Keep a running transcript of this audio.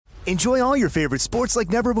Enjoy all your favorite sports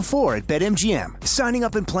like never before at BetMGM. Signing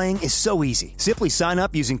up and playing is so easy. Simply sign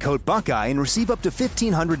up using code Buckeye and receive up to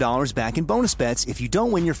 $1,500 back in bonus bets if you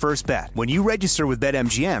don't win your first bet. When you register with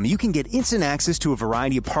BetMGM, you can get instant access to a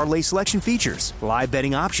variety of parlay selection features, live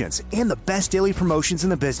betting options, and the best daily promotions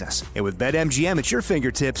in the business. And with BetMGM at your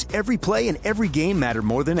fingertips, every play and every game matter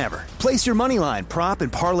more than ever. Place your moneyline, prop,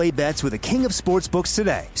 and parlay bets with the king of sportsbooks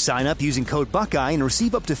today. Sign up using code Buckeye and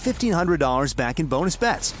receive up to $1,500 back in bonus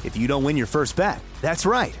bets if you don't win your first bet. That's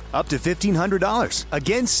right, up to $1,500.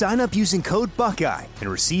 Again, sign up using code Buckeye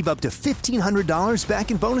and receive up to $1,500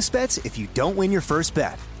 back in bonus bets if you don't win your first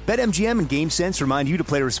bet. BetMGM and GameSense remind you to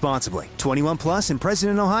play responsibly. 21 plus and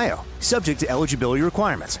present in Ohio. Subject to eligibility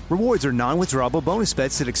requirements. Rewards are non-withdrawable bonus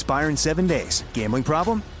bets that expire in 7 days. Gambling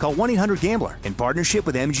problem? Call 1-800-GAMBLER in partnership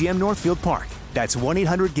with MGM Northfield Park. That's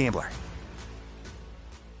 1-800-GAMBLER.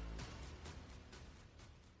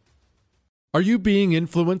 Are you being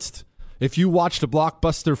influenced? If you watched a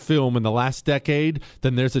blockbuster film in the last decade,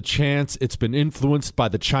 then there's a chance it's been influenced by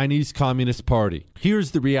the Chinese Communist Party.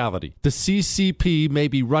 Here's the reality. The CCP may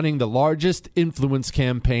be running the largest influence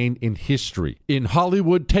campaign in history. In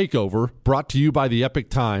Hollywood Takeover, brought to you by the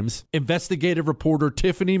Epic Times, investigative reporter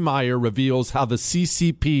Tiffany Meyer reveals how the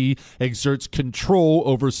CCP exerts control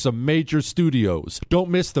over some major studios.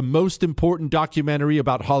 Don't miss the most important documentary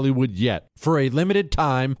about Hollywood yet. For a limited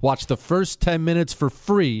time, watch the first 10 minutes for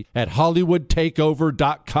free at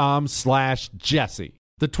HollywoodTakeover.com/Jesse.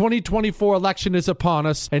 The 2024 election is upon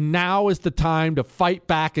us, and now is the time to fight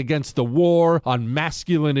back against the war on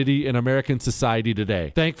masculinity in American society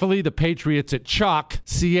today. Thankfully, the patriots at CHOQ,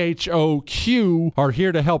 C-H-O-Q, are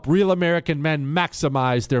here to help real American men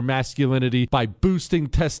maximize their masculinity by boosting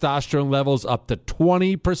testosterone levels up to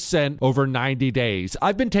 20% over 90 days.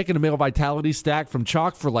 I've been taking a male vitality stack from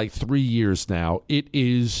CHOQ for like 3 years now. It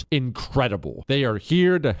is incredible. They are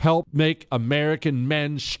here to help make American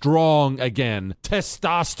men strong again.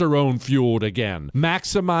 Testosterone fueled again.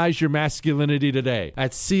 Maximize your masculinity today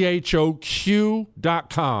at CHOQ.com.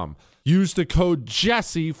 Use the code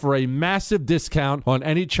Jesse for a massive discount on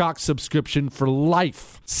any CHOQ subscription for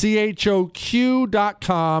life. CHOQ.com,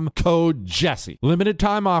 code Jesse. Limited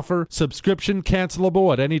time offer. Subscription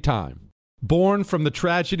cancelable at any time. Born from the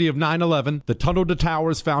tragedy of 9/11, the Tunnel to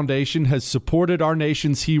Towers Foundation has supported our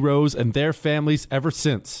nation's heroes and their families ever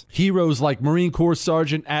since. Heroes like Marine Corps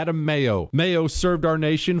Sergeant Adam Mayo. Mayo served our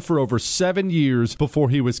nation for over 7 years before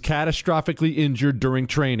he was catastrophically injured during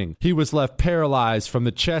training. He was left paralyzed from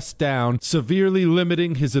the chest down, severely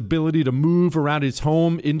limiting his ability to move around his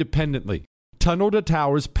home independently. Tunnel to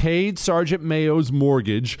Towers paid Sergeant Mayo's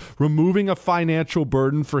mortgage, removing a financial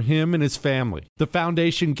burden for him and his family. The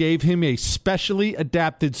foundation gave him a specially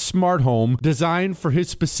adapted smart home designed for his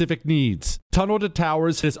specific needs. Tunnel to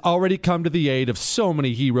Towers has already come to the aid of so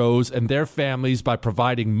many heroes and their families by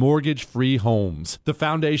providing mortgage-free homes. The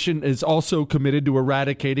foundation is also committed to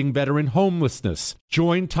eradicating veteran homelessness.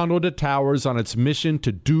 Join Tunnel to Towers on its mission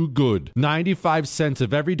to do good. 95 cents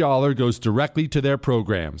of every dollar goes directly to their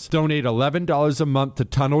programs. Donate $11 a month to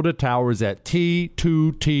Tunnel to Towers at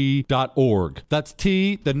T2T.org. That's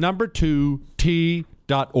T, the number 2,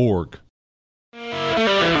 T.org.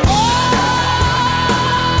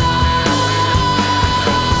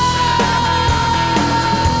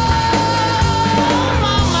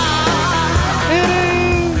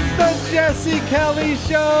 Jesse Kelly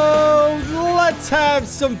Show. Let's have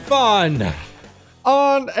some fun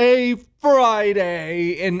on a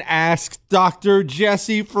Friday and Ask Dr.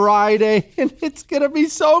 Jesse Friday, and it's gonna be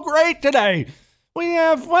so great today. We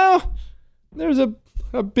have, there's a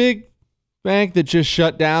big bank that just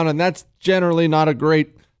shut down, and that's generally not a great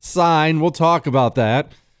sign. We'll talk about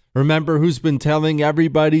that. Remember who's been telling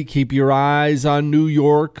everybody, keep your eyes on New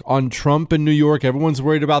York, on Trump in New York. Everyone's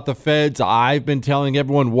worried about the feds. I've been telling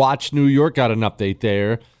everyone, watch New York. Got an update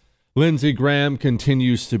there. Lindsey Graham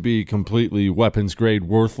continues to be completely weapons-grade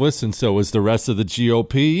worthless, and so is the rest of the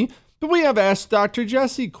GOP. But we have asked Dr.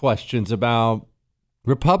 Jesse questions about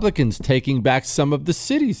Republicans taking back some of the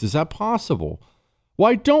cities. Is that possible?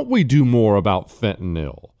 Why don't we do more about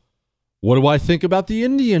fentanyl? What do I think about the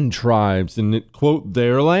Indian tribes and, quote,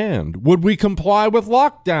 their land? Would we comply with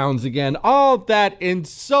lockdowns again? All that and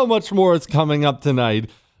so much more is coming up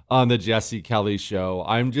tonight on the Jesse Kelly Show.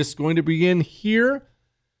 I'm just going to begin here,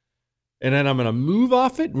 and then I'm going to move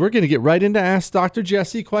off it. We're going to get right into Ask Dr.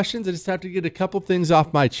 Jesse questions. I just have to get a couple things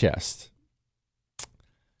off my chest.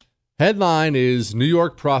 Headline is, New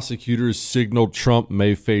York prosecutors signaled Trump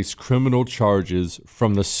may face criminal charges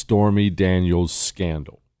from the Stormy Daniels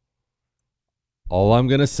scandal. All I'm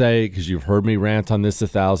going to say, because you've heard me rant on this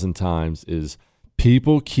 1,000 times, is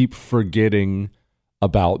people keep forgetting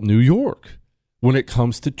about New York when it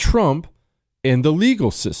comes to Trump and the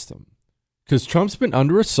legal system. Because Trump's been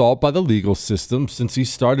under assault by the legal system since he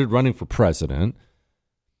started running for president.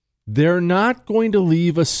 They're not going to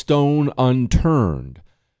leave a stone unturned.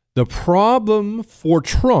 The problem for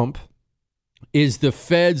Trump is the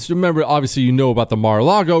feds. Remember, obviously, you know about the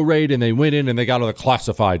Mar-a-Lago raid, and they went in and they got all the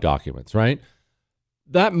classified documents, right?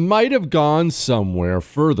 That might have gone somewhere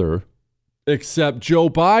further, except Joe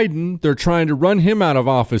Biden, they're trying to run him out of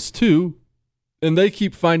office too, and they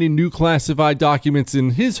keep finding new classified documents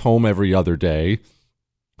in his home every other day.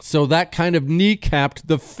 So that kind of kneecapped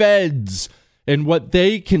the feds and what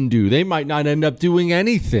they can do. They might not end up doing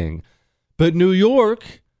anything. But New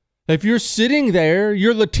York, if you're sitting there,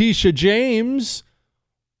 you're Letitia James,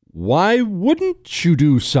 why wouldn't you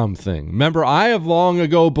do something? Remember, I have long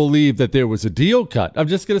ago believed that there was a deal cut. I'm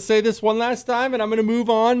just going to say this one last time, and I'm going to move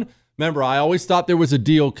on. Remember, I always thought there was a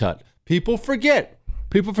deal cut. People forget.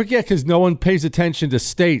 People forget because no one pays attention to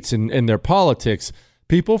states and their politics.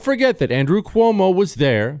 People forget that Andrew Cuomo was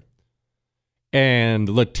there, and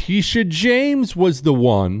Letitia James was the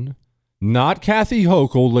one, not Kathy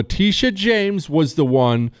Hochul. Letitia James was the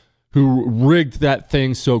one who rigged that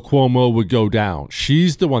thing so Cuomo would go down.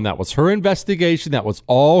 She's the one. That was her investigation. That was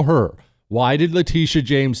all her. Why did Letitia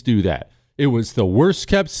James do that? It was the worst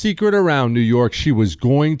kept secret around New York. She was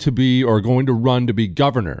going to be or going to run to be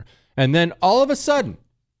governor. And then all of a sudden,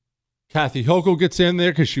 Kathy Hochul gets in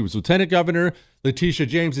there because she was lieutenant governor. Letitia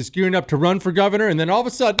James is gearing up to run for governor. And then all of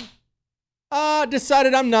a sudden,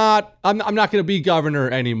 decided I'm not going to be governor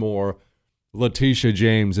anymore. Letitia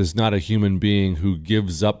James is not a human being who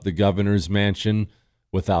gives up the governor's mansion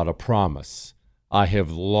without a promise. I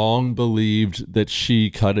have long believed that she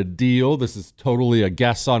cut a deal. This is totally a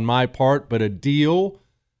guess on my part, but a deal.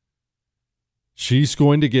 She's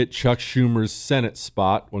going to get Chuck Schumer's Senate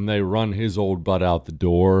spot when they run his old butt out the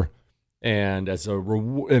door. And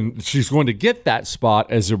and she's going to get that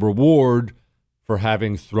spot as a reward for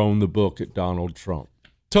having thrown the book at Donald Trump.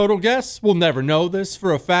 Total guess. We'll never know this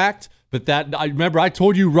for a fact. But I remember I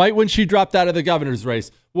told you right when she dropped out of the governor's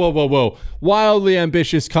race. Whoa. Wildly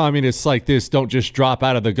ambitious communists like this don't just drop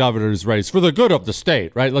out of the governor's race for the good of the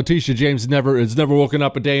state, right? Letitia James has never woken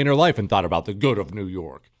up a day in her life and thought about the good of New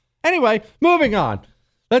York. Anyway, moving on.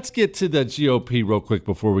 Let's get to the GOP real quick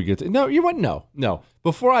before we get to... No, you what? No.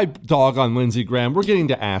 Before I dog on Lindsey Graham, we're getting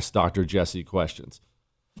to ask Dr. Jesse questions.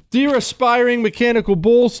 Dear aspiring mechanical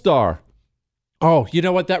bull star... Oh, you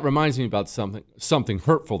know what? That reminds me about something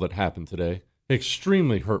hurtful that happened today.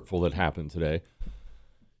 Extremely hurtful that happened today.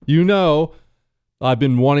 You know, I've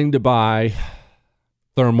been wanting to buy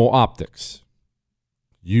thermal optics.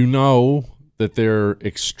 You know that they're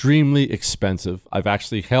extremely expensive. I've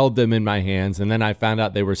actually held them in my hands, and then I found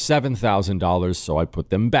out they were $7,000, so I put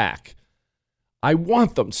them back. I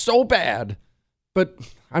want them so bad, but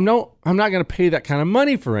I'm not going to pay that kind of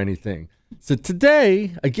money for anything. So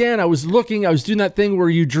today, again, I was doing that thing where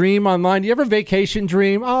you dream online. You ever vacation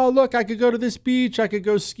dream? Oh, look, I could go to this beach. I could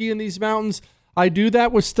go ski in these mountains. I do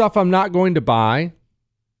that with stuff I'm not going to buy.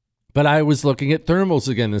 But I was looking at thermals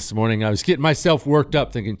again this morning. I was getting myself worked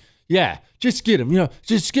up thinking, yeah, just get them.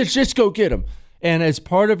 Just go get them. And as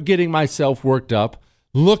part of getting myself worked up,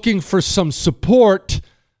 looking for some support,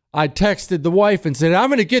 I texted the wife and said, I'm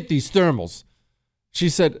going to get these thermals. She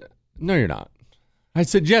said, no, you're not. I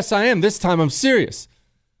said, yes, I am. This time I'm serious.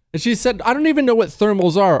 And she said, I don't even know what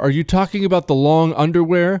thermals are. Are you talking about the long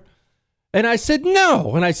underwear? And I said,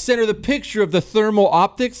 no. And I sent her the picture of the thermal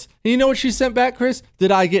optics. And you know what she sent back, Chris? Did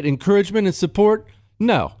I get encouragement and support?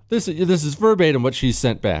 No. This is verbatim what she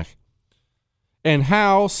sent back. And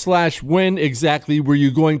how/when exactly were you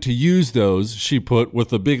going to use those? She put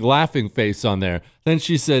with a big laughing face on there. Then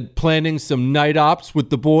she said, planning some night ops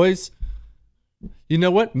with the boys. You know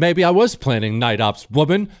what? Maybe I was planning night ops,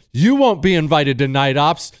 woman. You won't be invited to night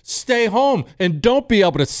ops. Stay home and don't be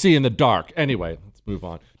able to see in the dark. Anyway, let's move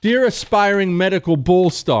on. Dear aspiring medical bull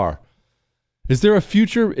star, is there a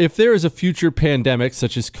future? If there is a future pandemic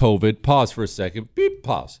such as COVID, pause for a second. Beep,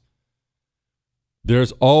 pause.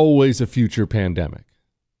 There's always a future pandemic.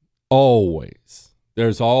 Always.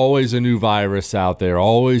 There's always a new virus out there.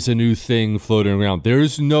 Always a new thing floating around.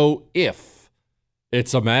 There's no if.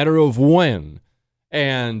 It's a matter of when.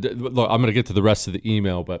 And look, I'm going to get to the rest of the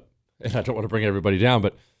email, and I don't want to bring everybody down,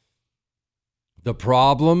 but the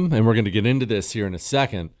problem, and we're going to get into this here in a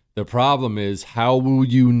second, the problem is how will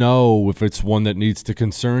you know if it's one that needs to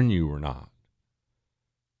concern you or not?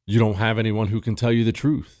 You don't have anyone who can tell you the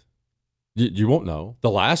truth. You won't know. The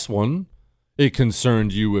last one, it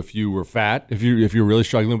concerned you if you were fat. If you're really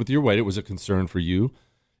struggling with your weight, it was a concern for you.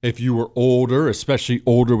 If you were older, especially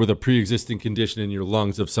older with a pre-existing condition in your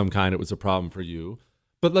lungs of some kind, it was a problem for you.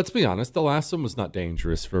 But let's be honest, the last one was not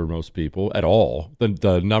dangerous for most people at all.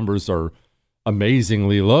 The numbers are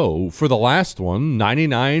amazingly low. For the last one,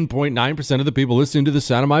 99.9% of the people listening to the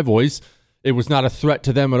sound of my voice, it was not a threat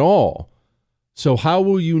to them at all. So how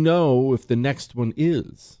will you know if the next one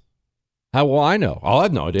is? How will I know? I'll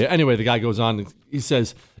have no idea. Anyway, the guy goes on and he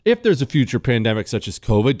says, if there's a future pandemic such as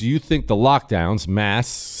COVID, do you think the lockdowns,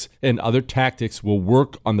 masks, and other tactics will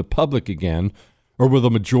work on the public again, or will the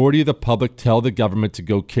majority of the public tell the government to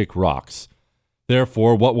go kick rocks?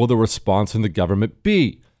 Therefore, what will the response from the government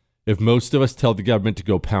be? If most of us tell the government to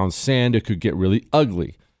go pound sand, it could get really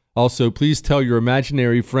ugly. Also, please tell your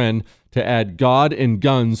imaginary friend to add God and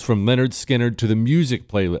Guns from Leonard Skinner to the music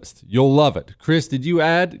playlist. You'll love it. Chris, did you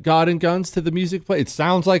add God and Guns to the music play? It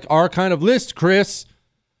sounds like our kind of list, Chris.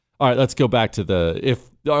 All right, let's go back to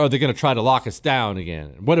are they going to try to lock us down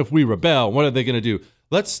again? What if we rebel? What are they going to do?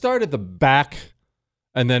 Let's start at the back,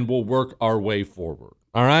 and then we'll work our way forward.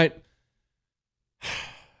 All right?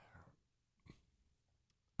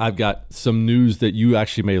 I've got some news that you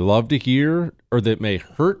actually may love to hear or that may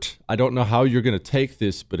hurt. I don't know how you're going to take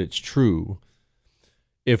this, but it's true.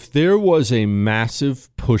 If there was a massive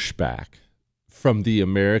pushback from the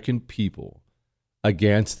American people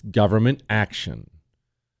against government action,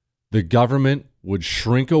 the government would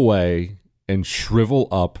shrink away and shrivel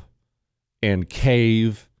up and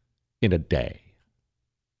cave in a day.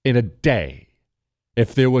 In a day.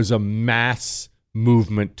 If there was a mass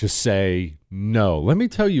movement to say no. Let me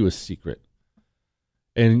tell you a secret.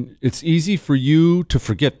 And it's easy for you to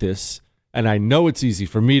forget this. And I know it's easy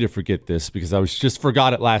for me to forget this because I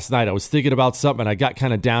forgot it last night. I was thinking about something and I got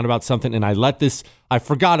kind of down about something and I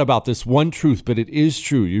forgot about this one truth, but it is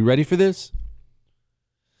true. You ready for this?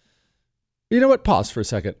 You know what? Pause for a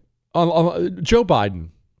second. Joe Biden.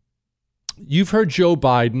 You've heard Joe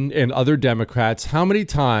Biden and other Democrats how many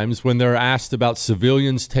times when they're asked about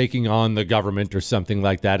civilians taking on the government or something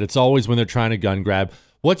like that, it's always when they're trying to gun grab.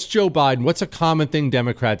 What's Joe Biden? What's a common thing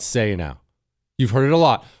Democrats say now? You've heard it a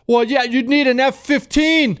lot. Well, yeah, you'd need an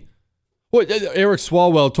F-15. Well, Eric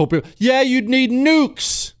Swalwell told people, yeah, you'd need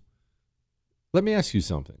nukes. Let me ask you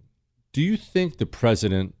something. Do you think the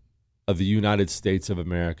president of the United States of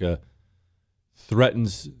America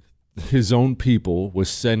threatens his own people with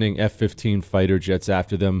sending F-15 fighter jets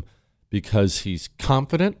after them because he's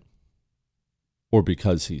confident or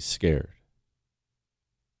because he's scared?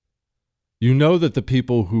 You know that the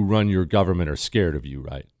people who run your government are scared of you,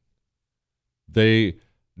 right? They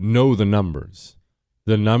know the numbers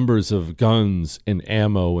of guns and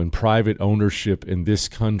ammo and private ownership in this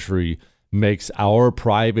country makes our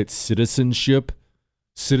private citizenry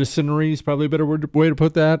is probably a better way to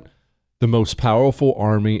put that, the most powerful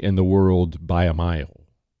army in the world by a mile.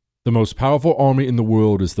 The most powerful army in the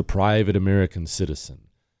world is the private American citizen.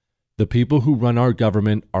 The people who run our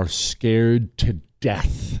government are scared to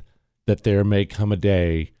death that there may come a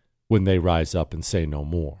day when they rise up and say no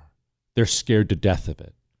more. They're scared to death of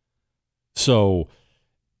it. So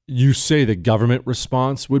you say the government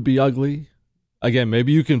response would be ugly? Again,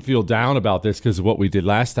 maybe you can feel down about this because of what we did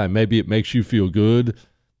last time. Maybe it makes you feel good.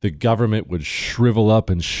 The government would shrivel up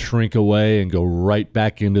and shrink away and go right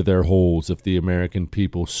back into their holes if the American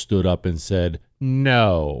people stood up and said,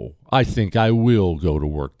 no, I think I will go to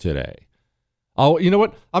work today. You know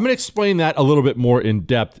what? I'm going to explain that a little bit more in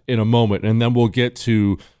depth in a moment, and then we'll get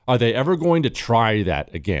to, are they ever going to try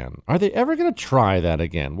that again? Are they ever going to try that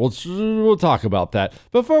again? We'll talk about that.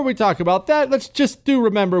 Before we talk about that, let's just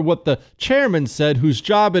remember what the chairman said, whose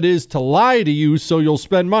job it is to lie to you so you'll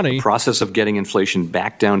spend money. The process of getting inflation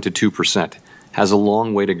back down to 2% has a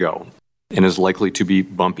long way to go and is likely to be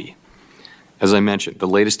bumpy. As I mentioned, the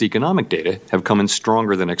latest economic data have come in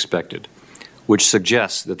stronger than expected, which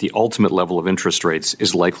suggests that the ultimate level of interest rates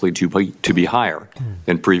is likely to be higher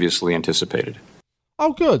than previously anticipated.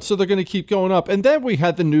 Oh, good. So they're going to keep going up. And then we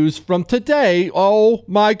had the news from today. Oh,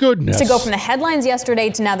 my goodness. To go from the headlines yesterday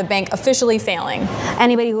to now the bank officially failing.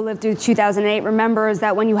 Anybody who lived through 2008 remembers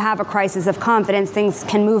that when you have a crisis of confidence, things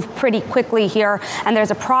can move pretty quickly here, and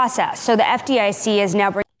there's a process. So the FDIC is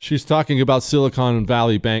now... She's talking about Silicon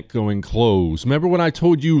Valley Bank going closed. Remember when I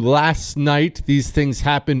told you last night these things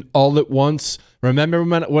happen all at once? Remember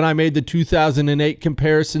when I made the 2008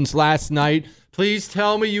 comparisons last night? Please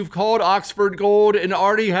tell me you've called Oxford Gold and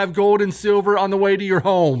already have gold and silver on the way to your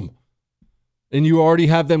home. And you already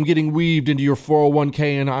have them getting weaved into your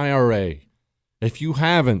 401k and IRA. If you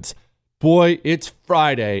haven't, boy, it's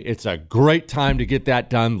Friday. It's a great time to get that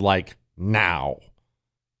done, like now.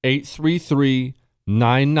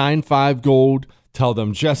 833-995-GOLD. Tell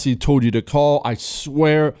them Jesse told you to call. I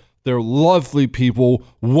swear they're lovely people,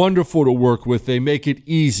 wonderful to work with. They make it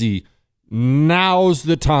easy. Now's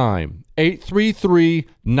the time.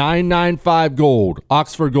 833-995-GOLD.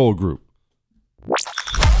 Oxford Gold Group.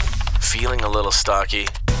 Feeling a little stocky?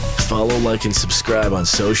 Follow, like, and subscribe on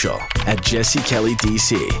social at Jesse Kelly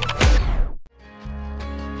DC.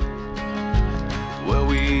 Well,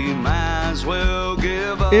 we might as well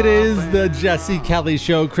give up. It is the Jesse Kelly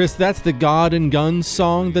Show. Chris, that's the God and Guns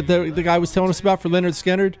song that the guy was telling us about for Leonard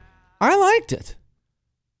Skinner. I liked it.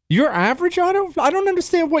 You're average on it? I don't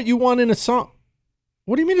understand what you want in a song.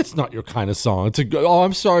 What do you mean it's not your kind of song?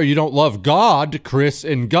 I'm sorry you don't love God, Chris,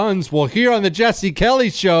 and guns. Well, here on the Jesse Kelly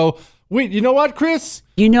Show, you know what, Chris?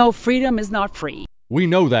 You know freedom is not free. We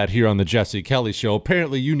know that here on the Jesse Kelly Show.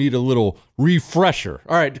 Apparently you need a little refresher.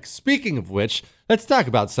 All right, speaking of which, let's talk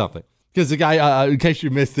about something. Because the guy, in case you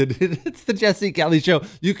missed it, it's the Jesse Kelly Show.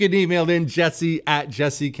 You can email in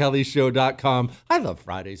jesse@jessekellyshow.com. I love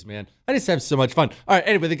Fridays, man. I just have so much fun. All right,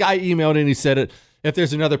 anyway, the guy emailed in, he said, if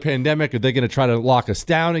there's another pandemic, are they going to try to lock us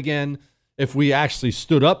down again? If we actually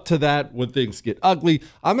stood up to that, would things get ugly?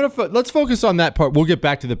 Let's focus on that part. We'll get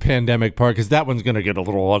back to the pandemic part because that one's going to get a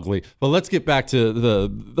little ugly. But let's get back to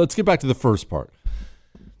the first part.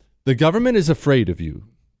 The government is afraid of you.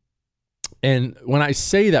 And when I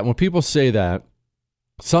say that, when people say that,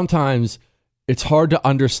 sometimes it's hard to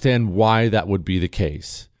understand why that would be the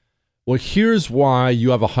case. Well, here's why you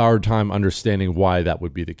have a hard time understanding why that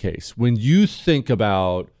would be the case. When you think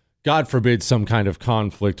about, God forbid, some kind of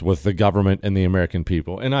conflict with the government and the American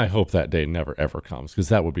people, and I hope that day never, ever comes, because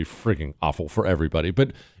that would be freaking awful for everybody.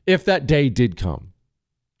 But if that day did come,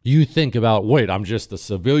 you think about, wait, I'm just a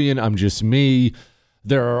civilian, I'm just me.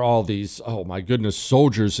 There are all these, oh my goodness,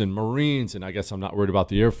 soldiers and Marines, and I guess I'm not worried about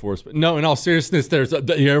the Air Force. But no, in all seriousness, there's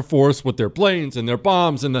the Air Force with their planes and their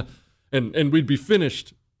bombs and we'd be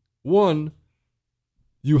finished. One,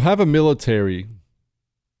 you have a military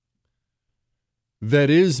that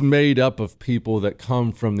is made up of people that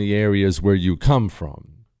come from the areas where you come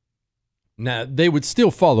from. Now, they would still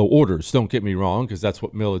follow orders, don't get me wrong, because that's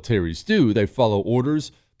what militaries do. They follow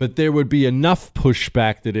orders. But there would be enough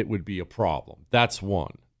pushback that it would be a problem. That's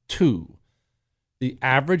one. Two, the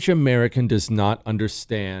average American does not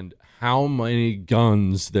understand how many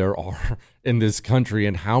guns there are in this country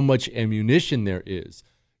and how much ammunition there is.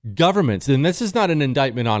 Governments, and this is not an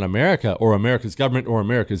indictment on America or America's government or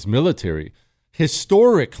America's military.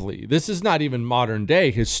 Historically, this is not even modern day.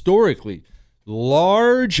 Historically,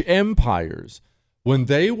 large empires, when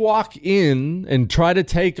they walk in and try to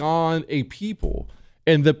take on a people,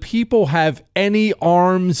 and the people have any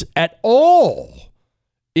arms at all,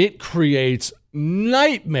 it creates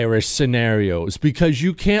nightmarish scenarios because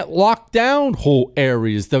you can't lock down whole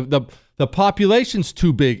areas. The population's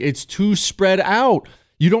too big. It's too spread out.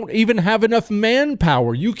 You don't even have enough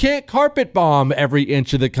manpower. You can't carpet bomb every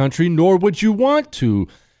inch of the country, nor would you want to.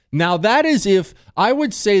 Now, I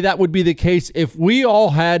would say that would be the case if we all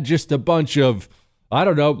had just a bunch of, I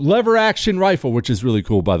don't know, lever action rifle, which is really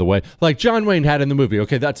cool, by the way, like John Wayne had in the movie.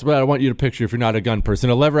 Okay, that's what I want you to picture if you're not a gun person,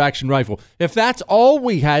 a lever action rifle. If that's all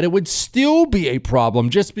we had, it would still be a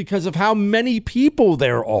problem just because of how many people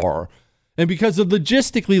there are. And because of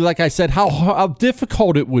logistically, like I said, how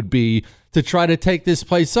difficult it would be to try to take this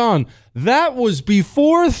place on. That was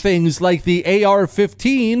before things like the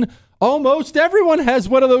AR-15. Almost everyone has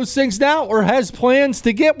one of those things now or has plans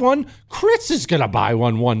to get one. Chris is going to buy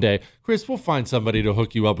one day. Chris, we'll find somebody to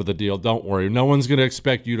hook you up with a deal. Don't worry. No one's going to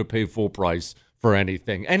expect you to pay full price for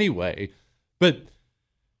anything anyway. But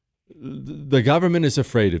the government is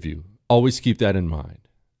afraid of you. Always keep that in mind.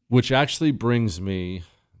 Which actually brings me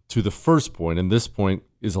to the first point, and this point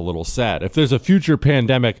is a little sad. If there's a future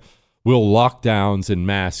pandemic, will lockdowns and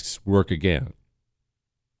masks work again?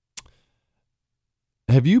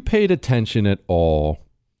 Have you paid attention at all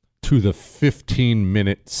to the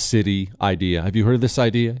 15-minute city idea? Have you heard of this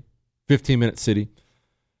idea? 15-minute city?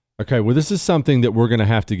 Okay, well, this is something that we're going to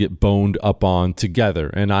have to get boned up on together,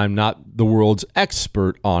 and I'm not the world's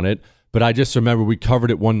expert on it, but I just remember we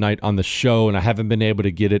covered it one night on the show, and I haven't been able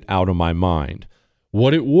to get it out of my mind.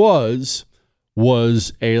 What it was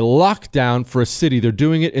a lockdown for a city. They're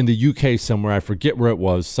doing it in the UK somewhere. I forget where it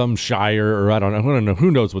was, some shire, or I don't know. Who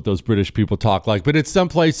knows what those British people talk like, but it's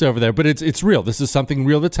someplace over there. But it's real. This is something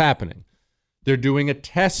real that's happening. They're doing a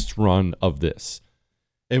test run of this.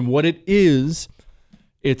 And what it is,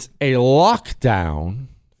 it's a lockdown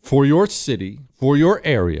for your city, for your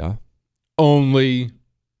area, only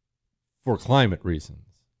for climate reasons.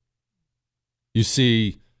 You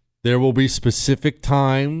see, there will be specific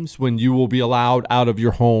times when you will be allowed out of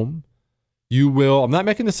your home. You will, I'm not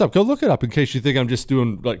making this up. Go look it up in case you think I'm just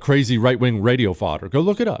doing like crazy right-wing radio fodder. Go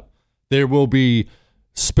look it up. There will be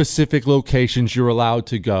specific locations you're allowed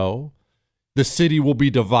to go. The city will be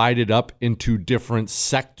divided up into different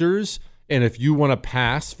sectors. And if you want to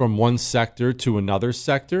pass from one sector to another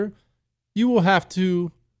sector, you will have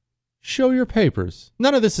to show your papers.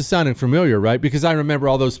 None of this is sounding familiar, right? Because I remember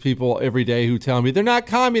all those people every day who tell me they're not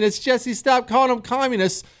communists. Jesse, stop calling them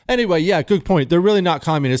communists. Anyway, yeah, good point. They're really not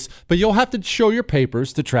communists, but you'll have to show your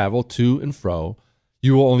papers to travel to and fro.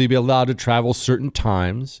 You will only be allowed to travel certain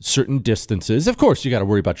times, certain distances. Of course, you got to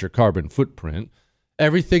worry about your carbon footprint.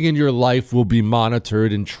 Everything in your life will be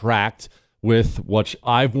monitored and tracked with what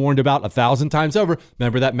I've warned about 1,000 times over.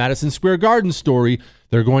 Remember that Madison Square Garden story?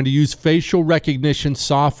 They're going to use facial recognition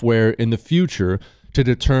software in the future to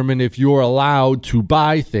determine if you're allowed to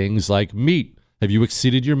buy things like meat. Have you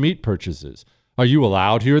exceeded your meat purchases? Are you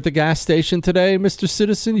allowed here at the gas station today, Mr.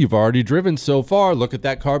 Citizen? You've already driven so far. Look at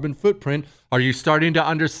that carbon footprint. Are you starting to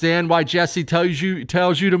understand why Jesse tells you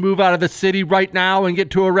to move out of the city right now and get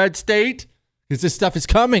to a red state? Because this stuff is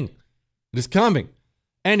coming. It is coming.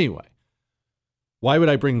 Anyway. Why would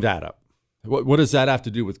I bring that up? What does that have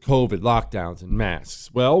to do with COVID, lockdowns, and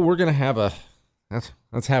masks? Well, we're gonna have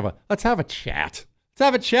let's have a chat. Let's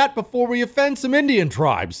have a chat before we offend some Indian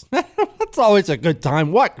tribes. That's always a good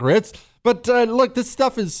time. What, Grits? But look, this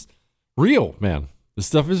stuff is real, man. This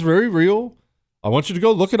stuff is very real. I want you to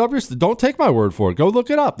go look it up. Don't take my word for it. Go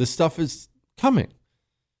look it up. This stuff is coming.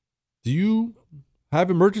 Do you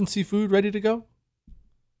have emergency food ready to go?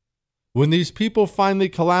 When these people finally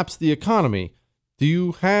collapse the economy, do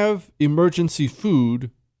you have emergency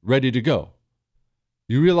food ready to go?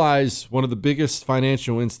 You realize one of the biggest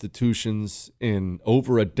financial institutions in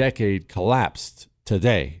over a decade collapsed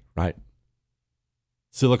today, right?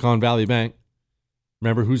 Silicon Valley Bank.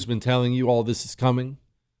 Remember who's been telling you all this is coming?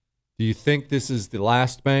 Do you think this is the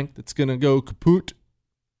last bank that's going to go kaput?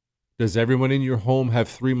 Does everyone in your home have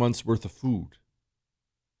 3 months worth of food?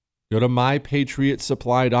 Go to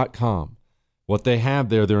mypatriotsupply.com. What they have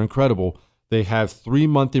there, they're incredible. They have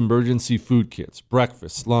 3-month emergency food kits,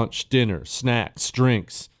 breakfast, lunch, dinner, snacks,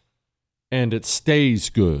 drinks, and it stays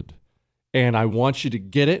good. And I want you to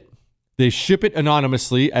get it. They ship it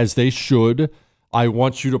anonymously, as they should. I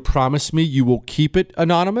want you to promise me you will keep it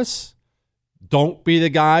anonymous. Don't be the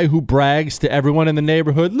guy who brags to everyone in the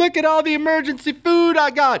neighborhood, look at all the emergency food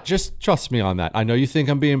I got. Just trust me on that. I know you think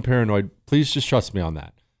I'm being paranoid. Please just trust me on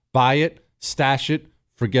that. Buy it, stash it,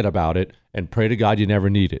 forget about it, and pray to God you never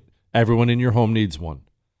need it. Everyone in your home needs one.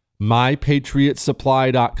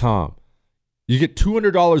 MyPatriotSupply.com. You get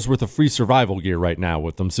 $200 worth of free survival gear right now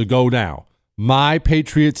with them, so go now.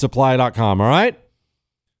 MyPatriotSupply.com, all right?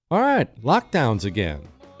 All right, lockdowns again.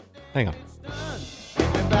 Hang on.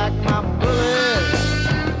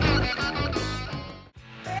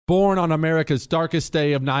 Born on America's darkest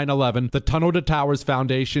day of 9/11, the Tunnel to Towers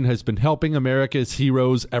Foundation has been helping America's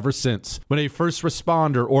heroes ever since. When a first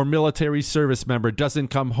responder or military service member doesn't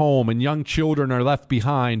come home and young children are left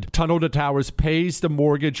behind, Tunnel to Towers pays the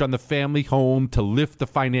mortgage on the family home to lift the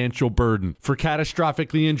financial burden. For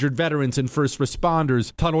catastrophically injured veterans and first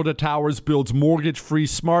responders, Tunnel to Towers builds mortgage-free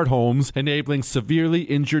smart homes, enabling severely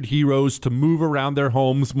injured heroes to move around their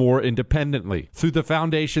homes more independently. Through the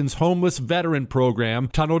foundation's Homeless Veteran Program,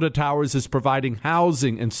 Tunnel to Towers is providing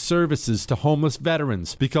housing and services to homeless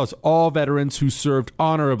veterans, because all veterans who served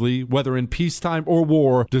honorably, whether in peacetime or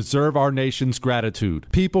war, deserve our nation's gratitude.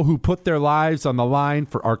 People who put their lives on the line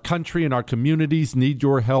for our country and our communities need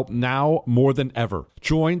your help now more than ever.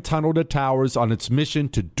 Join Tunnel to Towers on its mission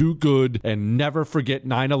to do good and never forget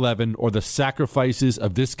 9/11 or the sacrifices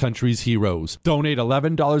of this country's heroes. Donate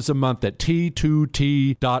 $11 a month at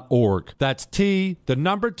T2T.org. That's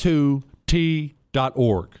T2T.org.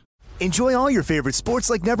 Enjoy all your favorite sports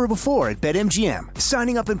like never before at BetMGM.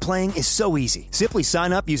 Signing up and playing is so easy. Simply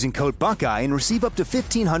sign up using code Buckeye and receive up to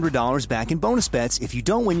 $1,500 back in bonus bets if you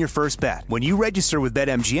don't win your first bet. When you register with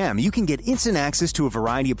BetMGM, you can get instant access to a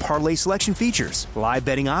variety of parlay selection features, live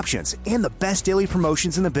betting options, and the best daily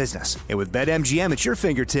promotions in the business. And with BetMGM at your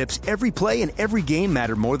fingertips, every play and every game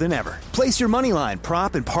matter more than ever. Place your moneyline,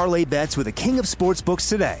 prop, and parlay bets with the king of sportsbooks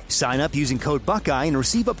today. Sign up using code Buckeye and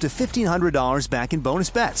receive up to $1,500 back in bonus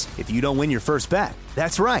bets if you don't win your first bet.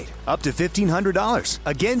 That's right, up to $1,500.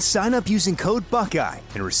 Again, sign up using code Buckeye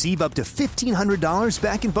and receive up to $1,500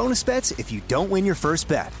 back in bonus bets if you don't win your first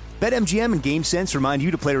bet. BetMGM and GameSense remind you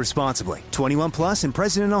to play responsibly. 21 plus and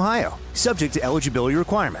present in Ohio. Subject to eligibility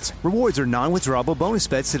requirements. Rewards are non-withdrawable bonus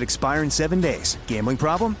bets that expire in 7 days. Gambling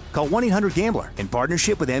problem? Call 1-800-GAMBLER in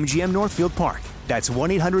partnership with MGM Northfield Park. That's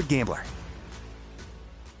 1-800-GAMBLER.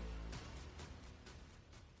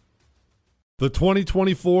 The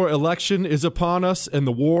 2024 election is upon us, and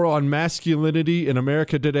the war on masculinity in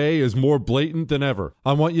America today is more blatant than ever.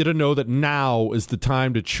 I want you to know that now is the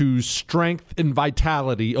time to choose strength and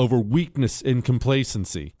vitality over weakness and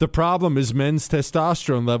complacency. The problem is men's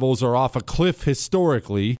testosterone levels are off a cliff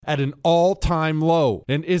historically at an all-time low.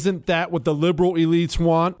 And isn't that what the liberal elites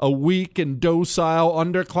want? A weak and docile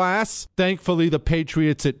underclass? Thankfully, the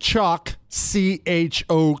patriots at CHOQ,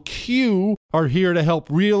 CHOQ, are here to help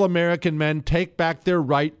real American men take back their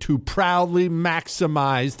right to proudly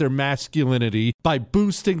maximize their masculinity by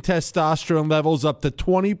boosting testosterone levels up to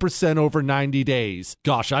 20% over 90 days.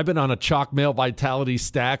 Gosh, I've been on a CHOQ male vitality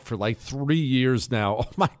stack for like 3 years now. Oh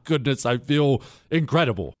my goodness, I feel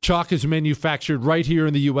incredible. CHOQ is manufactured right here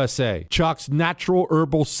in the USA. CHOQ's natural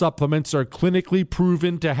herbal supplements are clinically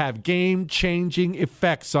proven to have game-changing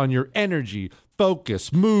effects on your energy,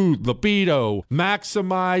 focus, mood, libido.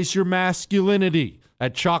 Maximize your masculinity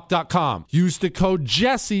at CHOQ.com. Use the code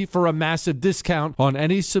Jesse for a massive discount on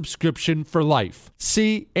any subscription for life.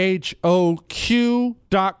 CHOQ.com,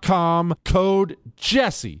 code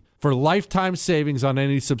Jesse for lifetime savings on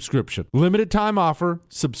any subscription. Limited time offer.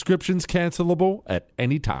 Subscriptions cancelable at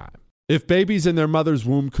any time. If babies in their mother's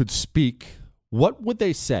womb could speak, what would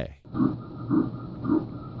they say?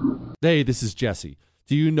 Hey, this is Jesse.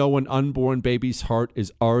 Do you know an unborn baby's heart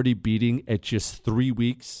is already beating at just 3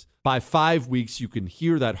 weeks? By 5 weeks, you can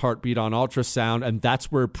hear that heartbeat on ultrasound, and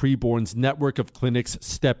that's where Preborn's network of clinics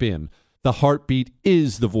step in. The heartbeat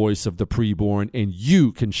is the voice of the preborn, and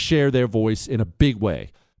you can share their voice in a big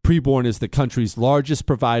way. Preborn is the country's largest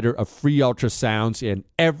provider of free ultrasounds, and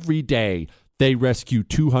every day they rescue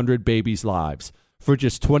 200 babies' lives. For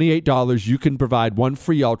just $28, you can provide one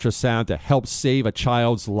free ultrasound to help save a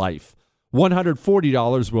child's life.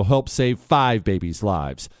 $140 will help save 5 babies'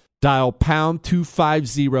 lives. Dial pound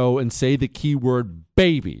 250 and say the keyword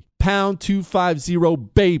baby. Pound 250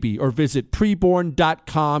 baby, or visit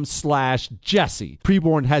preborn.com/Jesse.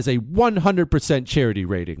 Preborn has a 100% charity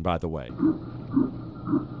rating, by the way.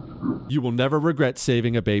 You will never regret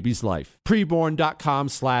saving a baby's life.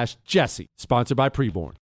 Preborn.com/Jesse. Sponsored by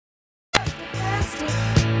Preborn.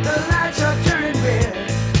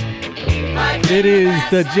 It is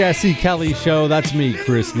the Jesse Kelly Show. That's me,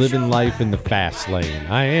 Chris, living life in the fast lane.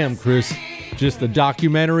 I am, Chris. Just a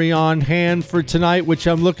documentary on hand for tonight, which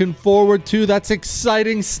I'm looking forward to. That's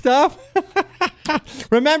exciting stuff.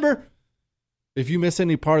 Remember, if you miss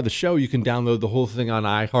any part of the show, you can download the whole thing on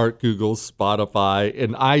iHeart, Google, Spotify,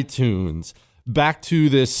 and iTunes. Back to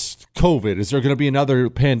this COVID. Is there going to be another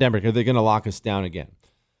pandemic? Are they going to lock us down again?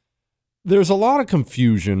 There's a lot of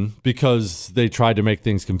confusion because they tried to make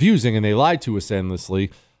things confusing and they lied to us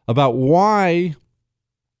endlessly about why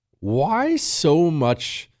so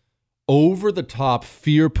much over-the-top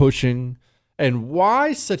fear pushing and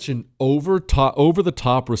why such an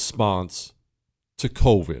over-the-top response to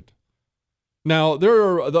COVID. Now, there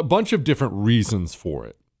are a bunch of different reasons for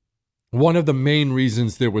it. One of the main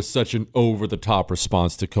reasons there was such an over-the-top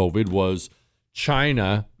response to COVID was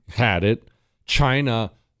China had it.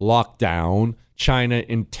 China lockdown. China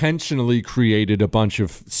intentionally created a bunch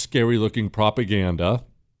of scary-looking propaganda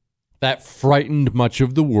that frightened much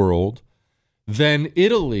of the world. Then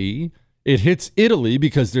Italy, it hits Italy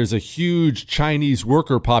because there's a huge Chinese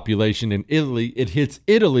worker population in Italy. It hits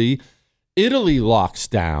Italy. Italy locks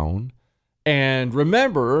down. And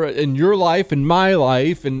remember, in your life, in my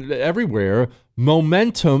life, and everywhere,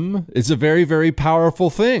 momentum is a very, very powerful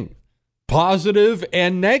thing. Positive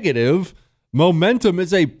and negative. Momentum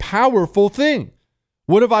is a powerful thing.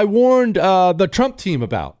 What have I warned the Trump team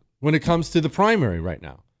about when it comes to the primary right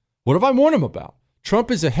now? What have I warned them about?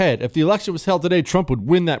 Trump is ahead. If the election was held today, Trump would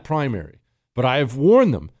win that primary. But I have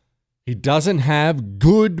warned them. He doesn't have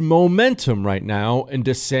good momentum right now, and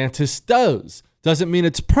DeSantis does. Doesn't mean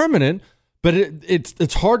it's permanent, but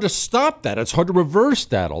it's hard to stop that. It's hard to reverse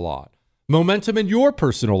that a lot. Momentum in your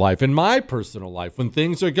personal life, in my personal life, when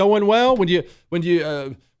things are going well, when you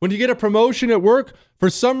get a promotion at work, for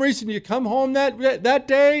some reason you come home that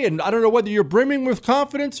day, and I don't know whether you're brimming with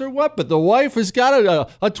confidence or what, but the wife has got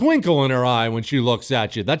a twinkle in her eye when she looks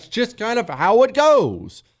at you. That's just kind of how it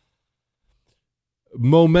goes.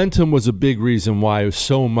 Momentum was a big reason why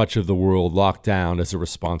so much of the world locked down as a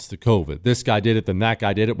response to COVID. This guy did it, then that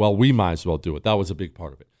guy did it. Well, we might as well do it. That was a big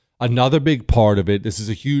part of it. Another big part of it, this is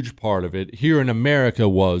a huge part of it, here in America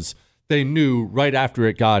was they knew right after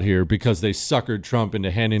it got here, because they suckered Trump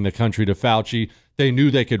into handing the country to Fauci, they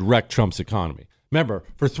knew they could wreck Trump's economy. Remember,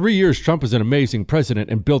 for 3 years, Trump was an amazing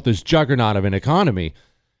president and built this juggernaut of an economy.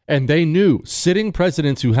 And they knew sitting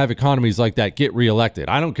presidents who have economies like that get reelected.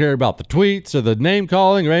 I don't care about the tweets or the name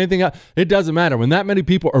calling or anything else. It doesn't matter. When that many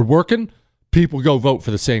people are working, people go vote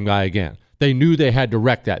for the same guy again. They knew they had to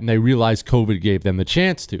wreck that, and they realized COVID gave them the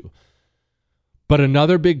chance to. But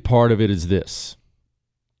another big part of it is this.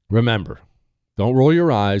 Remember, don't roll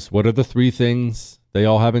your eyes. What are the three things they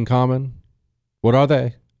all have in common? What are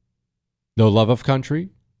they? No love of country,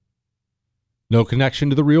 no connection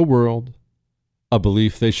to the real world, a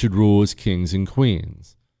belief they should rule as kings and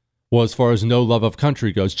queens. Well, as far as no love of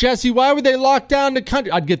country goes, Jesse, why would they lock down the country?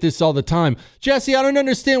 I'd get this all the time. Jesse, I don't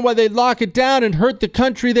understand why they lock it down and hurt the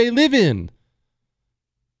country they live in.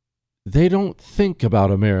 They don't think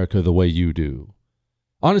about America the way you do.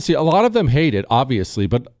 Honestly, a lot of them hate it, obviously,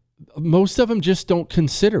 but most of them just don't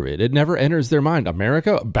consider it. It never enters their mind.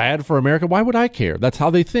 America, bad for America. Why would I care? That's how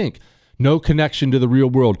they think. No connection to the real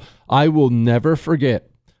world. I will never forget,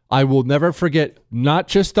 not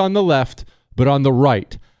just on the left, but on the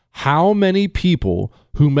right, how many people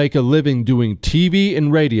who make a living doing TV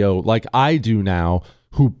and radio like I do now,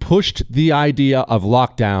 who pushed the idea of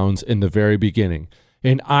lockdowns in the very beginning.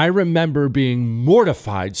 And I remember being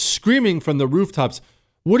mortified, screaming from the rooftops,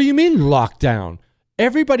 what do you mean lockdown?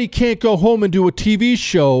 Everybody can't go home and do a TV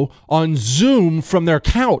show on Zoom from their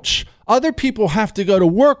couch. Other people have to go to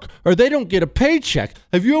work or they don't get a paycheck.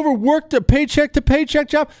 Have you ever worked a paycheck to paycheck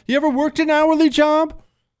job? You ever worked an hourly job?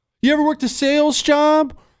 You ever worked a sales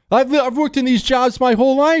job? I've worked in these jobs my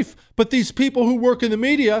whole life, but these people who work in the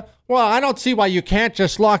media, well, I don't see why you can't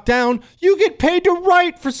just lock down. You get paid to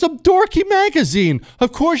write for some dorky magazine.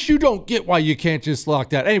 Of course you don't get why you can't just lock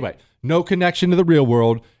down. Anyway, no connection to the real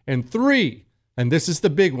world. And 3, and this is the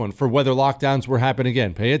big one for whether lockdowns will happen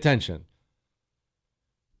again. Pay attention.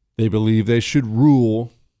 They believe they should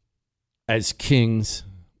rule as kings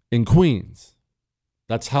and queens.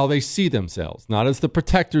 That's how they see themselves, not as the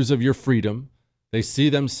protectors of your freedom. They see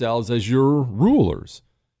themselves as your rulers.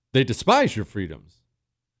 They despise your freedoms.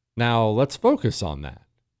 Now, let's focus on that.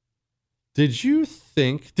 Did you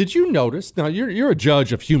notice? Now, you're a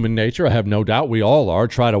judge of human nature. I have no doubt we all are.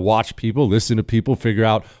 Try to watch people, listen to people, figure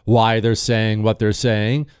out why they're saying what they're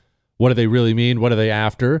saying. What do they really mean? What are they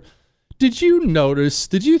after? Did you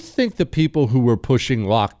think the people who were pushing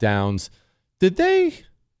lockdowns, did they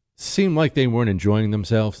seem like they weren't enjoying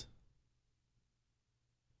themselves?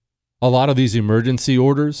 A lot of these emergency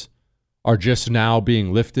orders are just now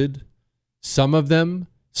being lifted. Some of them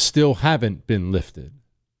still haven't been lifted.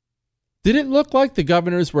 Did it look like the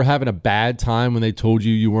governors were having a bad time when they told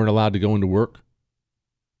you weren't allowed to go into work?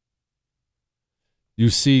 You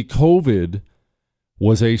see, COVID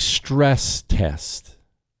was a stress test.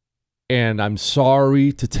 And I'm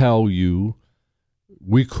sorry to tell you,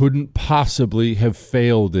 we couldn't possibly have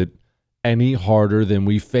failed it any harder than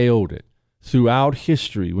we failed it. Throughout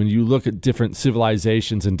history, when you look at different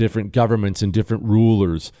civilizations and different governments and different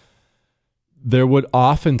rulers, there would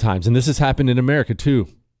oftentimes, and this has happened in America too,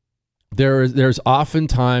 there's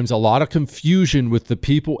oftentimes a lot of confusion with the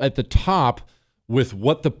people at the top with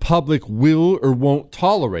what the public will or won't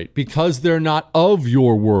tolerate because they're not of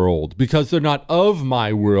your world, because they're not of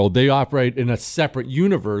my world. They operate in a separate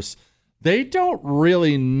universe. They don't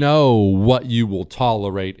really know what you will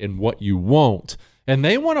tolerate and what you won't. And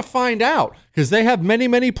they want to find out because they have many,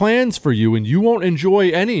 many plans for you and you won't enjoy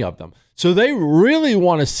any of them. So they really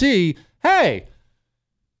want to see, hey,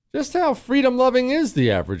 just how freedom-loving is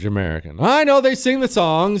the average American? I know they sing the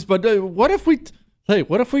songs, but what if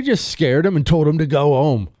we just scared them and told them to go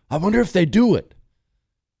home? I wonder if they do it.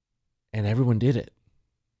 And everyone did it.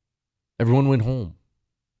 Everyone went home.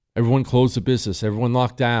 Everyone closed the business. Everyone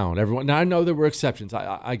locked down. Now, I know there were exceptions.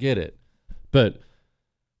 I get it. But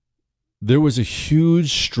there was a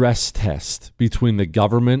huge stress test between the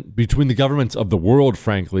governments of the world,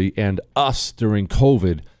 frankly, and us during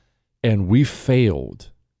COVID, and we failed.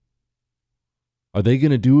 Are they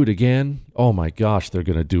going to do it again? Oh my gosh, they're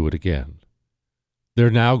going to do it again.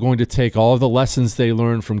 They're now going to take all the lessons they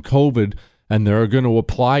learned from COVID and they're going to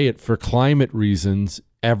apply it for climate reasons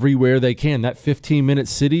everywhere they can. That 15-minute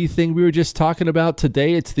city thing we were just talking about,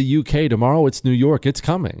 today it's the UK, tomorrow it's New York. It's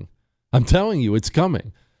coming. I'm telling you, it's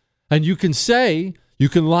coming. And you can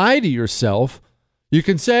lie to yourself. You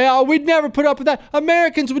can say, oh, we'd never put up with that.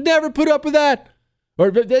 Americans would never put up with that. Or,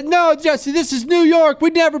 no, Jesse, this is New York.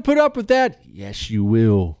 We'd never put up with that. Yes, you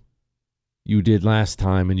will. You did last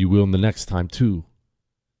time, and you will the next time, too.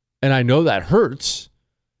 And I know that hurts.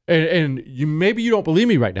 And maybe you don't believe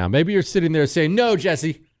me right now. Maybe you're sitting there saying, no,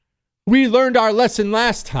 Jesse, we learned our lesson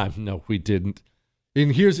last time. No, we didn't.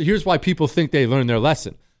 And here's why people think they learned their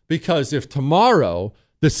lesson. Because if tomorrow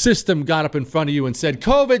the system got up in front of you and said,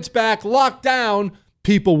 COVID's back, locked down,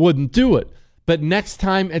 people wouldn't do it. But next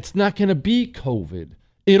time, it's not going to be COVID.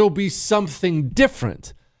 It'll be something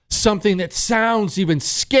different. something that sounds even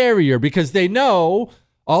scarier because they know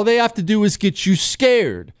all they have to do is get you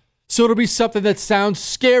scared. So it'll be something that sounds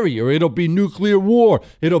scarier. It'll be nuclear war.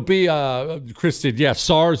 It'll be, Kristen,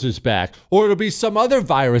 SARS is back. Or it'll be some other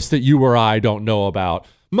virus that you or I don't know about.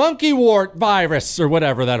 Monkey wart virus or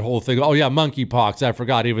whatever, that whole thing. Oh, yeah, monkeypox. I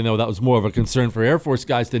forgot, even though that was more of a concern for Air Force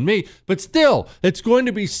guys than me. But still, it's going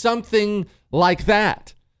to be something like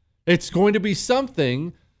that. It's going to be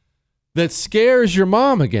something that scares your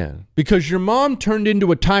mom again, because your mom turned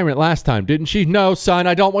into a tyrant last time, didn't she? No, son,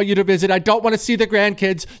 I don't want you to visit. I don't want to see the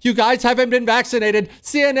grandkids. You guys haven't been vaccinated.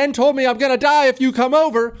 CNN told me I'm going to die if you come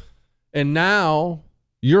over. And now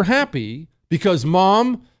you're happy because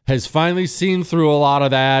mom has finally seen through a lot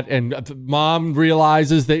of that, and mom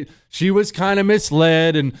realizes that she was kind of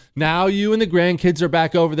misled, and now you and the grandkids are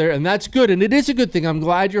back over there, and that's good, and it is a good thing. I'm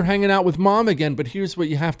glad you're hanging out with mom again, but here's what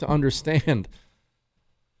you have to understand.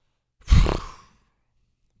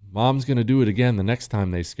 Mom's going to do it again the next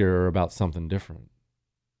time they scare her about something different.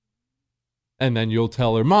 And then you'll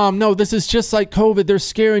tell her, Mom, no, this is just like COVID. They're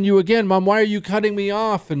scaring you again. Mom, why are you cutting me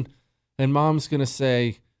off? And mom's going to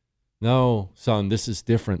say, no, son, this is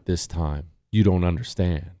different this time. You don't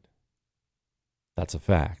understand. That's a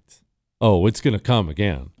fact. Oh, it's going to come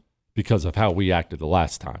again because of how we acted the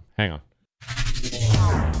last time. Hang on.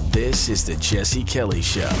 This is the Jesse Kelly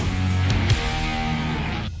Show.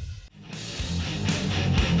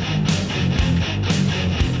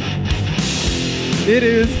 It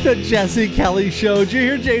is the Jesse Kelly Show. Did you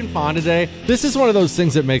hear Jane Fonda today? This is one of those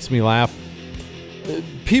things that makes me laugh.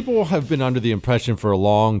 People have been under the impression for a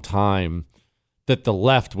long time that the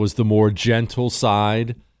left was the more gentle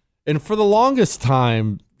side. And for the longest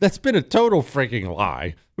time, that's been a total freaking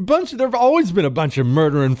lie. There've always been a bunch of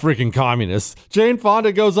murdering freaking communists. Jane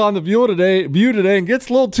Fonda goes on the View today and gets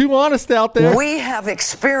a little too honest out there. We have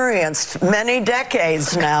experienced many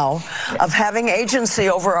decades now of having agency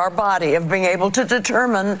over our body, of being able to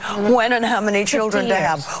determine when and how many children to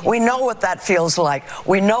have. We know what that feels like.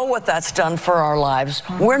 We know what that's done for our lives.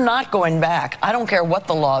 We're not going back. I don't care what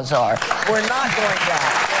the laws are. We're not going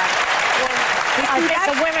back. I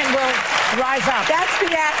think the women will rise up. That's the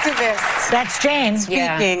activist. That's Jane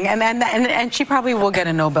speaking, and she probably will get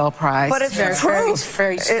a Nobel Prize. But it's the truth.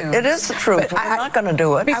 Very soon. It is the truth. We're not going to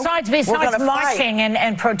do it. Besides marching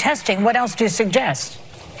and protesting, what else do you suggest?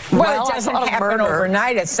 Well, it doesn't happen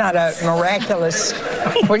overnight. It's not a miraculous.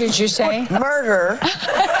 What did you say? Murder.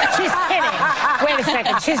 She's kidding. Wait a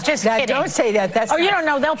second. She's just kidding. Don't say that. That's you don't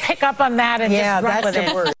know. They'll pick up on that and just run with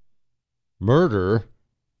it. Word. Murder.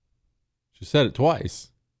 She said it twice.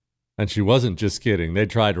 And she wasn't just kidding. They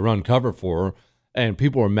tried to run cover for her. And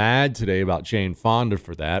people were mad today about Jane Fonda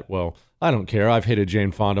for that. Well, I don't care. I've hated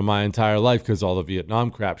Jane Fonda my entire life because all the Vietnam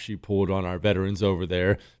crap she pulled on our veterans over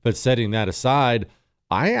there. But setting that aside,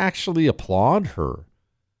 I actually applaud her.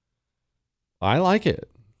 I like it.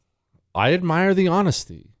 I admire the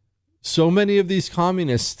honesty. So many of these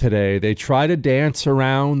communists today, they try to dance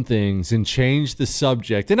around things and change the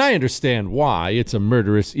subject. And I understand why. It's a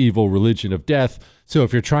murderous, evil religion of death. So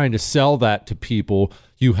if you're trying to sell that to people,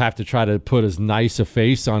 you have to try to put as nice a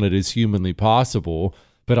face on it as humanly possible.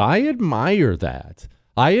 But I admire that.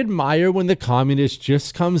 I admire when the communist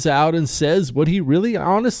just comes out and says what he really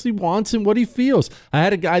honestly wants and what he feels. I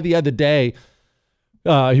had a guy the other day.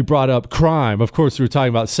 He brought up crime. Of course, we were talking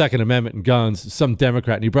about Second Amendment and guns, some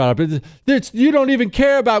Democrat, and he brought up, you don't even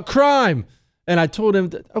care about crime. And I told him,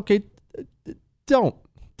 okay, don't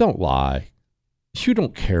lie. You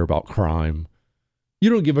don't care about crime. You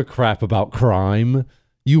don't give a crap about crime.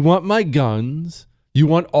 You want my guns. You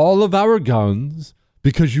want all of our guns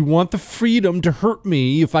because you want the freedom to hurt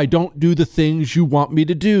me if I don't do the things you want me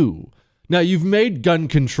to do. Now, you've made gun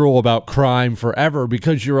control about crime forever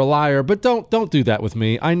because you're a liar, but don't do that with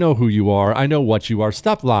me. I know who you are. I know what you are.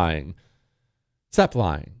 Stop lying. Stop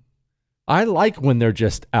lying. I like when they're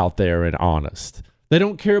just out there and honest. They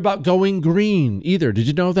don't care about going green either. Did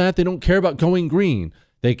you know that? They don't care about going green.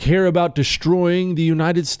 They care about destroying the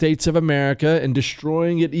United States of America and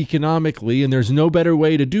destroying it economically, and there's no better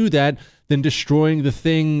way to do that than destroying the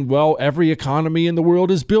thing, well, every economy in the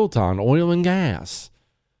world is built on, oil and gas.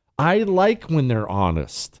 I like when they're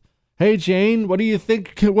honest. Hey, Jane, what do you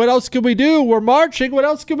think? What else can we do? We're marching. What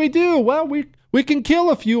else can we do? Well, we can kill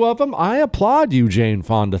a few of them. I applaud you, Jane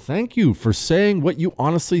Fonda. Thank you for saying what you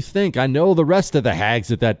honestly think. I know the rest of the hags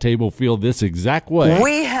at that table feel this exact way.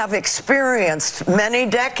 We have experienced many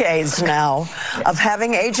decades now of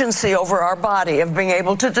having agency over our body, of being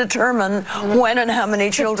able to determine when and how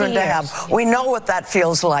many children to have. We know what that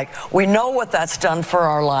feels like. We know what that's done for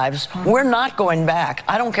our lives. We're not going back.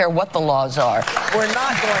 I don't care what the laws are. We're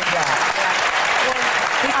not going back.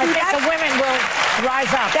 I think the women will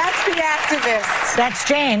rise up. That's the activist. That's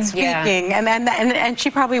Jane speaking, and she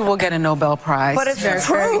probably will get a Nobel Prize. But it's the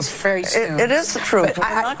truth. Very soon. It is the truth.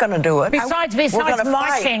 We're not going to do it. Besides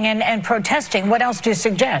marching and protesting, what else do you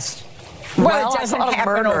suggest? Well, it doesn't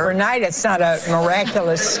happen overnight. It's not a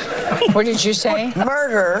miraculous. What did you say?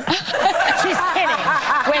 Murder. She's kidding.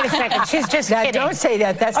 Wait a second. She's just kidding. Don't say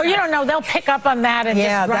that. That's you don't know. They'll pick up on that and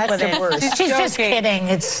just run with it. Worst. She's just kidding.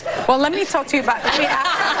 Well, let me talk to you about.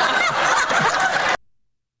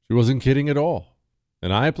 She wasn't kidding at all.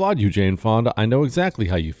 And I applaud you, Jane Fonda. I know exactly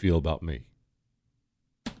how you feel about me.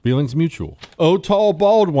 Feelings mutual. Oh, tall,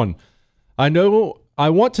 bald one. I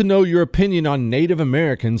want to know your opinion on Native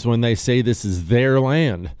Americans when they say this is their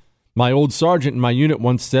land. My old sergeant in my unit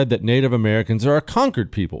once said that Native Americans are a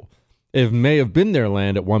conquered people. It may have been their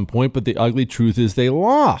land at one point, but the ugly truth is they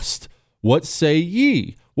lost. What say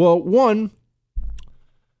ye? Well, one,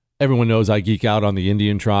 everyone knows I geek out on the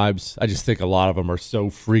Indian tribes. I just think a lot of them are so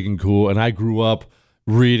freaking cool. And I grew up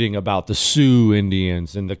reading about the Sioux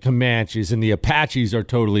Indians and the Comanches, and the Apaches are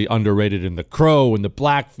totally underrated, and the Crow and the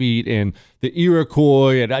Blackfeet and the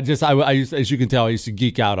Iroquois. And I used, as you can tell, I used to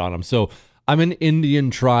geek out on them. So I'm an Indian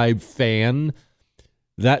tribe fan.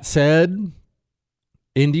 That said,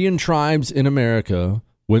 Indian tribes in America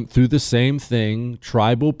went through the same thing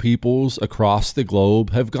tribal peoples across the globe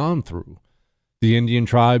have gone through. The Indian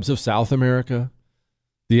tribes of South America,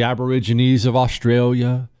 the Aborigines of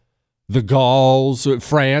Australia, the Gauls,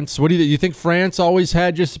 France. What do you think? France always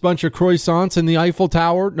had just a bunch of croissants in the Eiffel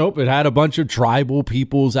Tower? Nope, it had a bunch of tribal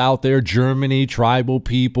peoples out there. Germany, tribal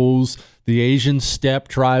peoples. The Asian steppe,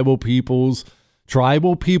 tribal peoples.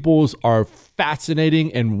 Tribal peoples are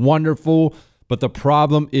fascinating and wonderful, but the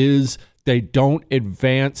problem is they don't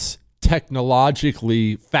advance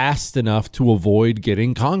technologically fast enough to avoid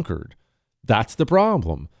getting conquered. That's the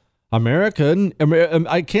problem.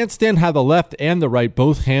 I can't stand how the left and the right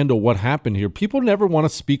both handle what happened here. People never want to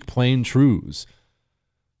speak plain truths.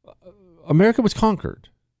 America was conquered.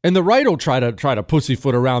 And the right will try to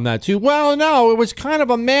pussyfoot around that too. Well, no, it was kind of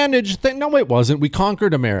a managed thing. No, it wasn't. We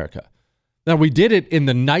conquered America. Now, we did it in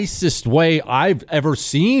the nicest way I've ever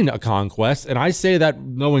seen a conquest. And I say that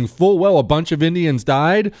knowing full well a bunch of Indians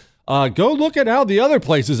died. Go look at how the other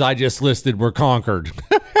places I just listed were conquered.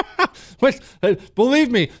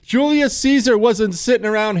 Believe me, Julius Caesar wasn't sitting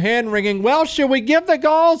around hand-wringing, well, should we give the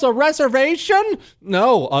Gauls a reservation?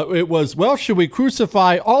 No, it was, well, should we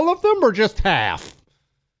crucify all of them or just half?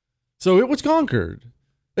 So it was conquered.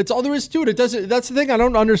 That's all there is to it. That's the thing. I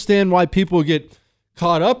don't understand why people get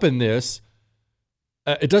caught up in this.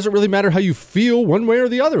 It doesn't really matter how you feel one way or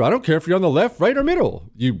the other. I don't care if you're on the left, right, or middle.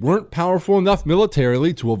 You weren't powerful enough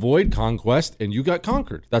militarily to avoid conquest, and you got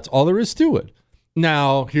conquered. That's all there is to it.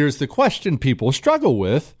 Now, here's the question people struggle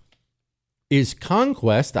with. Is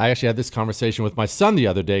conquest, I actually had this conversation with my son the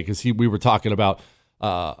other day because we were talking about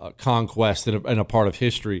conquest in a part of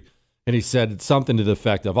history, and he said something to the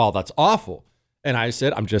effect of, oh, that's awful. And I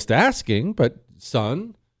said, I'm just asking, but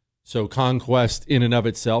son, so conquest in and of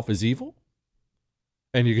itself is evil?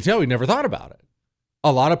 And you can tell he never thought about it.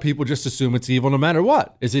 A lot of people just assume it's evil no matter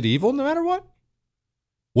what. Is it evil no matter what?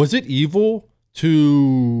 Was it evil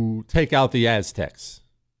to take out the Aztecs?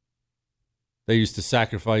 They used to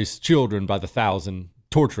sacrifice children by the thousand,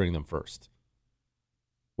 torturing them first.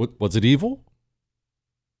 Was it evil?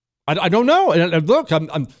 I don't know. And look,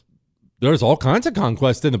 there's all kinds of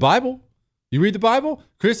conquest in the Bible. You read the Bible?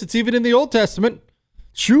 Chris, it's even in the Old Testament.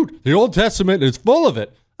 Shoot, the Old Testament is full of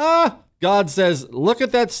it. God says, look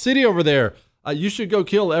at that city over there. You should go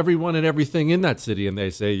kill everyone and everything in that city. And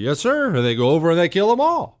they say, yes, sir. And they go over and they kill them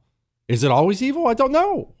all. Is it always evil? I don't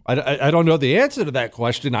know. I don't know the answer to that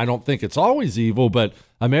question. I don't think it's always evil, but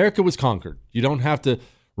America was conquered. You don't have to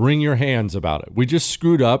wring your hands about it. We just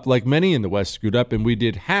screwed up like many in the West screwed up, and we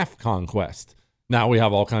did half conquest. Now we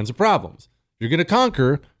have all kinds of problems. If you're going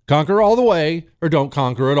to conquer all the way, or don't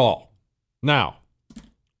conquer at all. Now,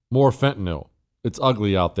 more fentanyl. It's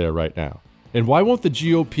ugly out there right now. And why won't the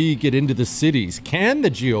GOP get into the cities? Can the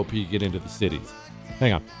GOP get into the cities?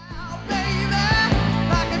 Hang on.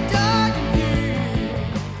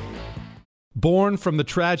 Born from the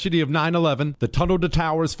tragedy of 9/11, the Tunnel to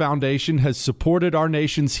Towers Foundation has supported our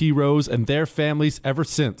nation's heroes and their families ever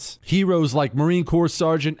since. Heroes like Marine Corps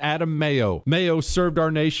Sergeant Adam Mayo. Mayo served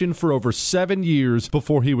our nation for over 7 years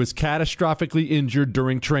before he was catastrophically injured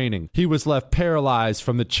during training. He was left paralyzed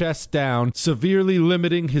from the chest down, severely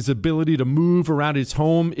limiting his ability to move around his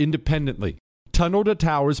home independently. Tunnel to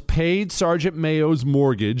Towers paid Sergeant Mayo's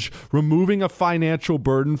mortgage, removing a financial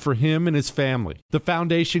burden for him and his family. The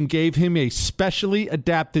foundation gave him a specially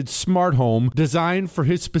adapted smart home designed for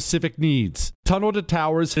his specific needs. Tunnel to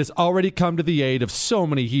Towers has already come to the aid of so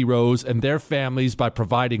many heroes and their families by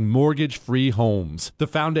providing mortgage-free homes. The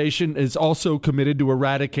foundation is also committed to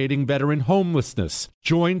eradicating veteran homelessness.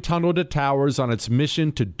 Join Tunnel to Towers on its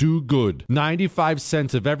mission to do good. 95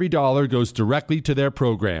 cents of every dollar goes directly to their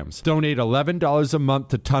programs. Donate $11 a month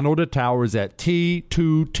to Tunnel to Towers at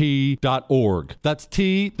T2T.org. That's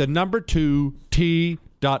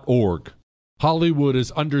T2T.org. Hollywood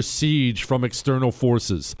is under siege from external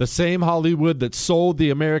forces. The same Hollywood that sold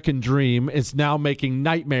the American dream is now making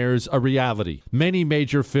nightmares a reality. Many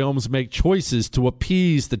major films make choices to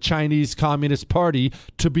appease the Chinese Communist Party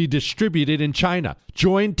to be distributed in China.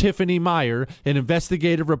 Join Tiffany Meyer, an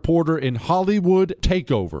investigative reporter in Hollywood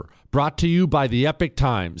Takeover, brought to you by the Epic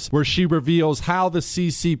Times, where she reveals how the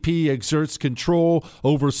CCP exerts control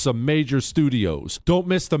over some major studios. Don't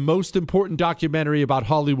miss the most important documentary about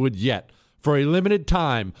Hollywood yet. For a limited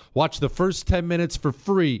time, watch the first 10 minutes for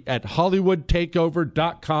free at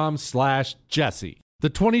hollywoodtakeover.com/Jesse. The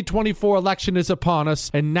 2024 election is upon us,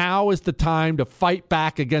 and now is the time to fight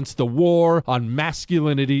back against the war on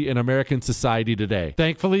masculinity in American society today.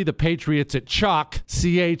 Thankfully, the patriots at CHOQ,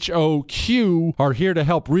 CHOQ, are here to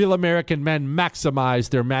help real American men maximize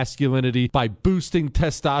their masculinity by boosting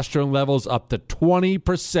testosterone levels up to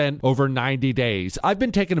 20% over 90 days. I've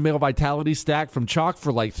been taking a male vitality stack from CHOQ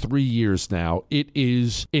for like 3 years now. It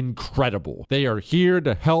is incredible. They are here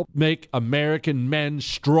to help make American men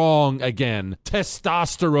strong again.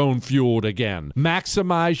 Testosterone fueled again.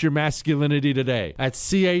 Maximize your masculinity today at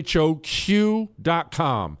CHOQ.com.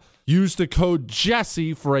 Use the code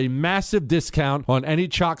Jesse for a massive discount on any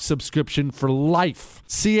CHOQ subscription for life.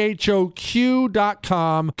 CHOQ.com,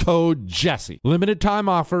 code Jesse. Limited time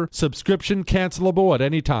offer. Subscription cancelable at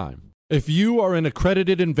any time. If you are an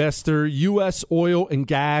accredited investor, U.S. oil and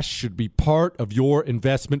gas should be part of your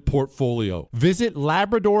investment portfolio. Visit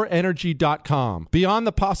LabradorEnergy.com. Beyond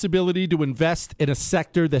the possibility to invest in a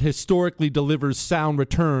sector that historically delivers sound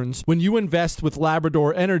returns, when you invest with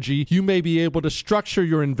Labrador Energy, you may be able to structure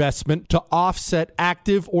your investment to offset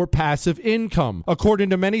active or passive income. According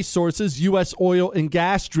to many sources, U.S. oil and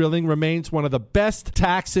gas drilling remains one of the best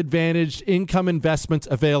tax-advantaged income investments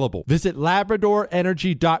available. Visit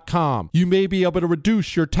LabradorEnergy.com. You may be able to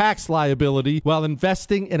reduce your tax liability while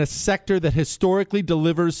investing in a sector that historically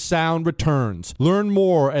delivers sound returns. Learn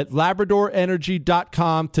more at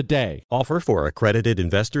LabradorEnergy.com today. Offer for accredited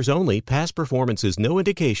investors only. Past performance is no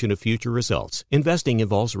indication of future results. Investing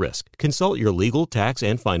involves risk. Consult your legal, tax,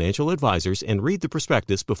 and financial advisors and read the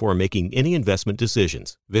prospectus before making any investment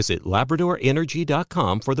decisions. Visit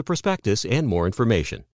LabradorEnergy.com for the prospectus and more information.